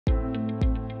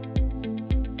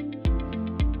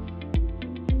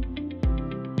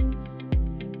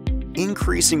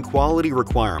Increasing quality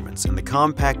requirements in the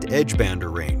compact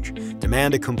Edgebander range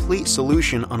demand a complete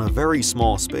solution on a very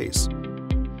small space.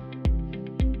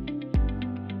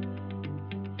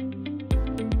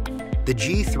 The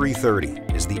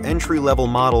G330 is the entry-level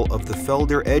model of the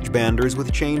Felder Edgebanders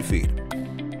with chain feed.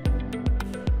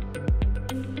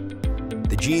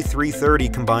 The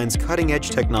G330 combines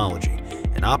cutting-edge technology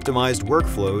and optimized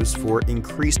workflows for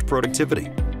increased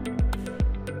productivity.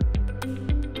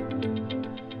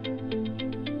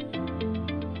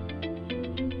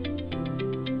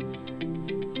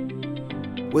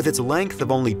 With its length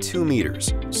of only 2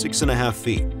 meters, 6.5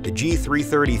 feet, the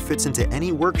G330 fits into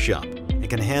any workshop and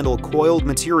can handle coiled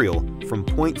material from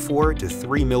 0.4 to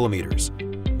 3 millimeters,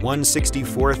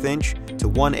 1/64 inch to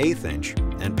 1/8 inch,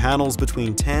 and panels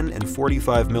between 10 and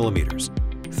 45 millimeters,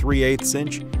 3/8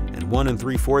 inch and 1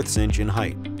 3/4 inch in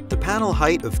height. The panel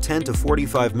height of 10 to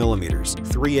 45 millimeters,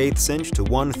 3/8 inch to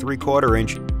 1 3/4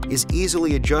 inch is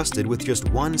easily adjusted with just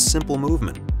one simple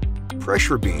movement.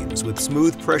 Pressure beams with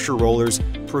smooth pressure rollers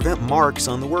prevent marks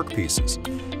on the workpieces.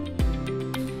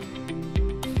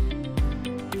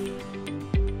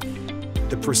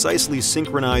 The precisely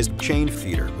synchronized chain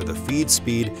feeder with a feed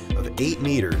speed of 8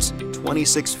 meters,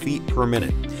 26 feet per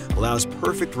minute, allows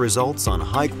perfect results on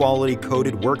high-quality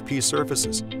coated workpiece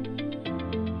surfaces.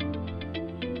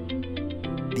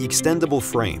 The extendable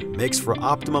frame makes for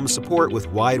optimum support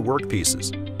with wide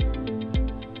workpieces.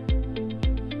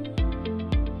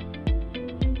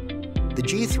 The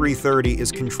G330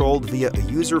 is controlled via a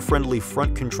user-friendly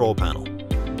front control panel.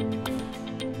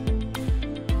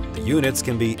 The units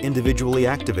can be individually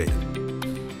activated.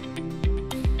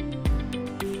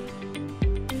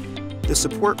 The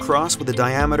support cross with a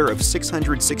diameter of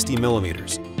 660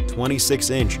 millimeters,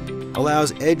 26 inch,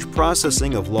 allows edge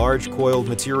processing of large coiled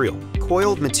material.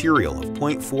 Coiled material of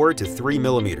 0.4 to 3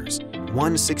 millimeters,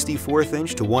 1/64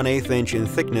 inch to 1/8 inch in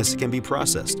thickness can be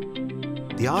processed.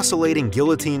 The oscillating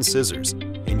guillotine scissors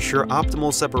ensure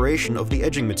optimal separation of the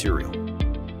edging material.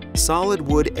 Solid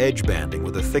wood edge banding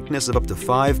with a thickness of up to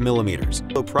 5 millimeters,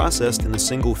 so processed in a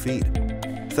single feed.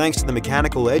 Thanks to the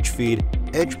mechanical edge feed,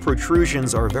 edge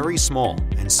protrusions are very small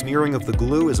and smearing of the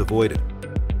glue is avoided.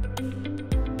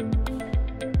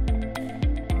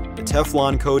 The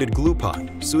Teflon-coated glue pot,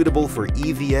 suitable for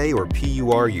EVA or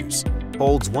PUR use,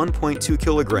 holds 1.2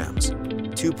 kilograms,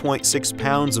 2.6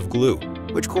 pounds of glue,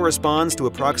 which corresponds to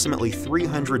approximately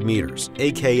 300 meters,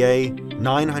 aka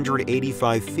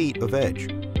 985 feet of edge.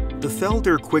 The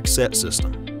Felder quick-set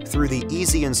system, through the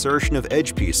easy insertion of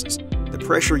edge pieces, the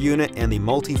pressure unit and the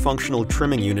multifunctional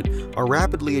trimming unit are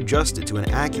rapidly adjusted to an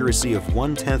accuracy of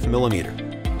 1/10 millimeter,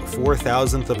 a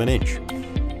 4/1000th of an inch.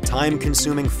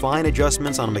 Time-consuming fine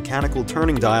adjustments on a mechanical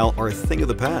turning dial are a thing of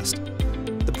the past.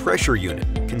 The pressure unit,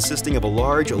 consisting of a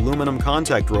large aluminum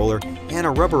contact roller and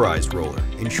a rubberized roller,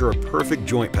 ensure a perfect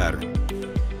joint pattern.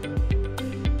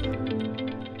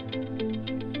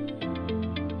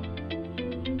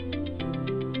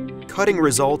 Cutting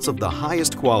results of the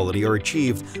highest quality are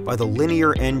achieved by the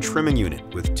linear end trimming unit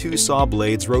with 2 saw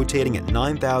blades rotating at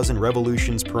 9,000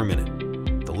 revolutions per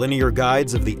minute. The linear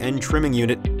guides of the end trimming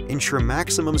unit ensure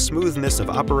maximum smoothness of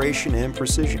operation and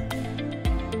precision.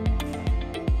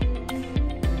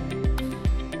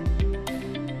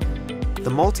 The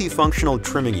multifunctional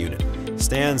trimming unit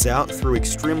stands out through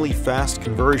extremely fast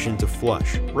conversion to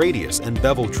flush, radius, and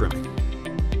bevel trimming.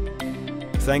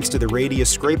 Thanks to the radius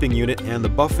scraping unit and the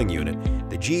buffing unit,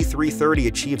 the G330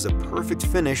 achieves a perfect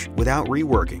finish without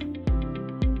reworking.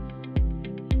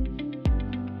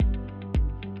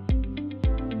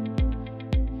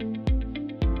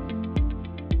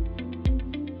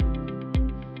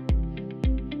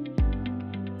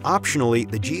 Optionally,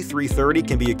 the G330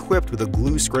 can be equipped with a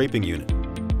glue scraping unit.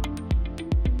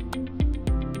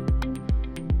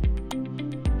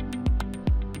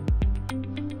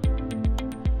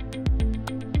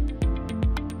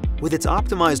 With its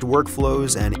optimized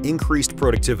workflows and increased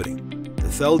productivity, the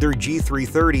Felder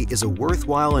G330 is a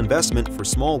worthwhile investment for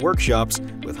small workshops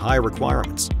with high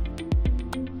requirements.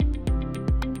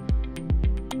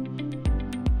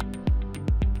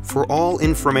 For all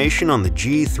information on the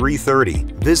G330,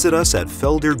 visit us at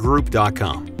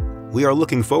FELDER-GROUP.com. We are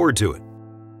looking forward to it.